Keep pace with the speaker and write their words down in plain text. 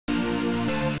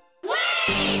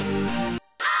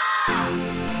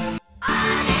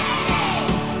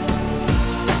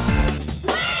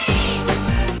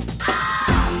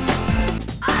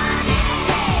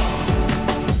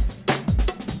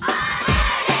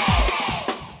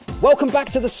Welcome back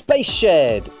to the Space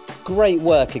Shed. Great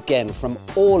work again from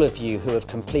all of you who have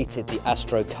completed the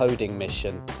Astro coding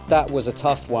mission. That was a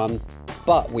tough one,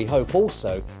 but we hope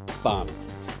also fun.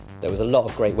 There was a lot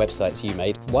of great websites you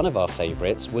made. One of our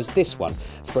favourites was this one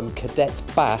from Cadet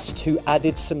Bast, who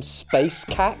added some space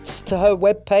cats to her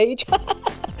webpage.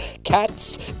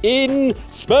 Cats in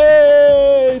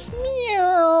space!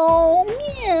 Meow!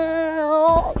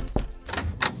 Meow!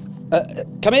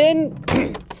 Come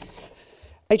in!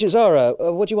 Agent Zara,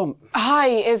 what do you want? Hi,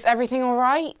 is everything all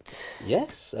right?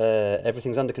 Yes,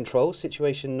 everything's under control,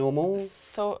 situation normal.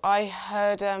 Thought I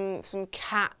heard some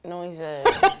cat noises.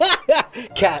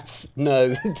 Cats?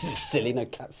 No, silly, no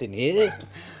cats in here.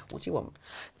 What do you want?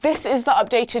 This is the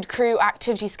updated crew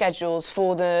activity schedules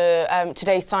for the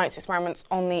today's science experiments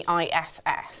on the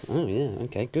ISS. Oh yeah,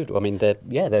 okay, good. I mean, they're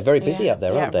very busy up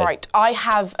there, aren't they? Right. I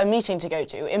have a meeting to go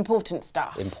to. Important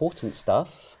stuff. Important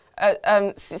stuff?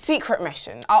 Secret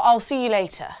mission. I'll see you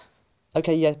later.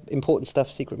 Okay, yeah, important stuff,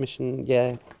 secret mission,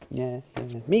 yeah.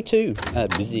 Me too.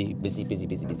 Busy.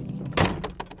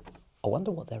 I wonder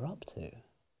what they're up to.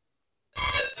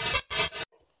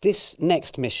 This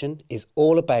next mission is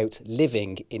all about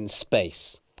living in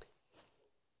space.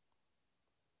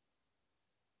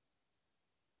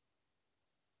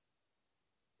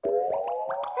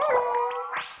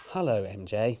 Hello,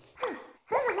 MJ.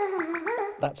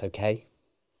 That's okay.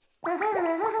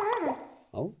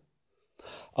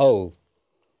 Oh,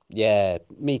 yeah,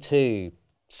 me too.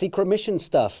 Secret mission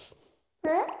stuff.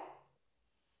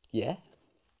 Yeah?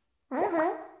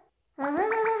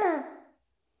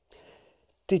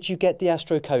 Did you get the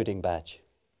Astro coding badge?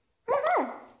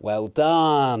 Well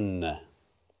done.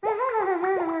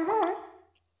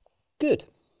 Good.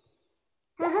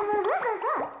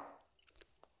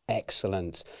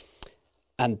 Excellent.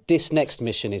 And this next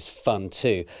mission is fun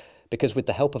too, because with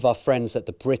the help of our friends at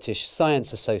the British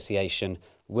Science Association,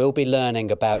 we'll be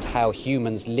learning about how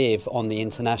humans live on the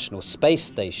International Space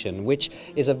Station, which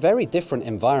is a very different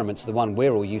environment to the one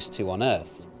we're all used to on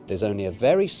Earth. There's only a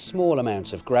very small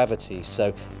amount of gravity,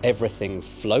 so everything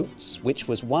floats, which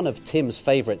was one of Tim's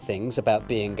favourite things about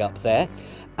being up there.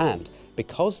 And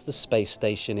because the space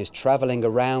station is travelling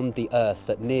around the Earth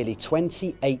at nearly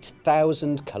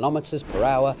 28,000 kilometres per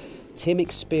hour, Tim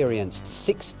experienced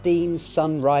 16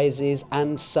 sunrises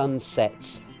and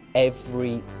sunsets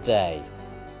every day.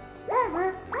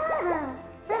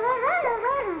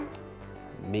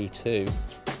 Me too.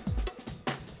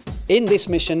 In this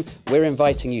mission, we're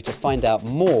inviting you to find out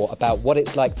more about what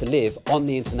it's like to live on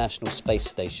the International Space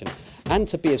Station and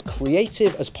to be as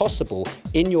creative as possible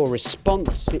in your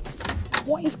response.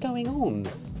 What is going on?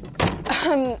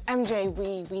 MJ,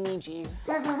 we need you.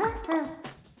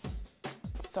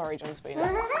 Sorry, John Spooner.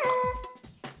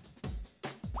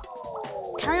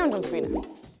 Carry on, John Spooner.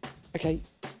 Okay.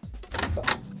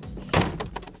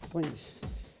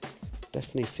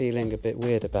 Definitely feeling a bit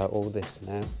weird about all this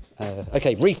now.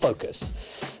 Okay, refocus.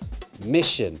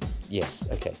 Mission. Yes,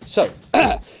 okay. So,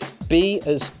 be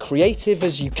as creative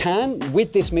as you can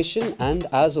with this mission, and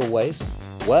as always,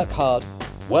 work hard,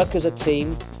 work as a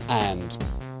team, and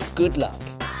good luck.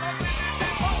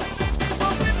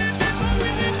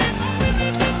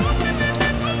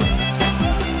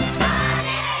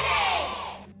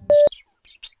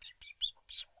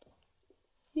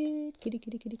 Kitty,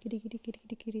 kitty, kitty, kitty, kitty, kitty,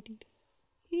 kitty, kitty, kitty.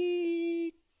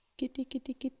 Kitty,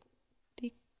 kitty, kitty,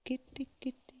 kitty,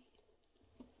 kitty.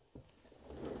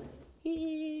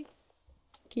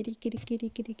 Kitty, kitty, kitty, kitty,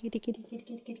 kitty, kitty, kitty,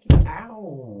 kitty, kitty.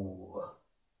 Ow!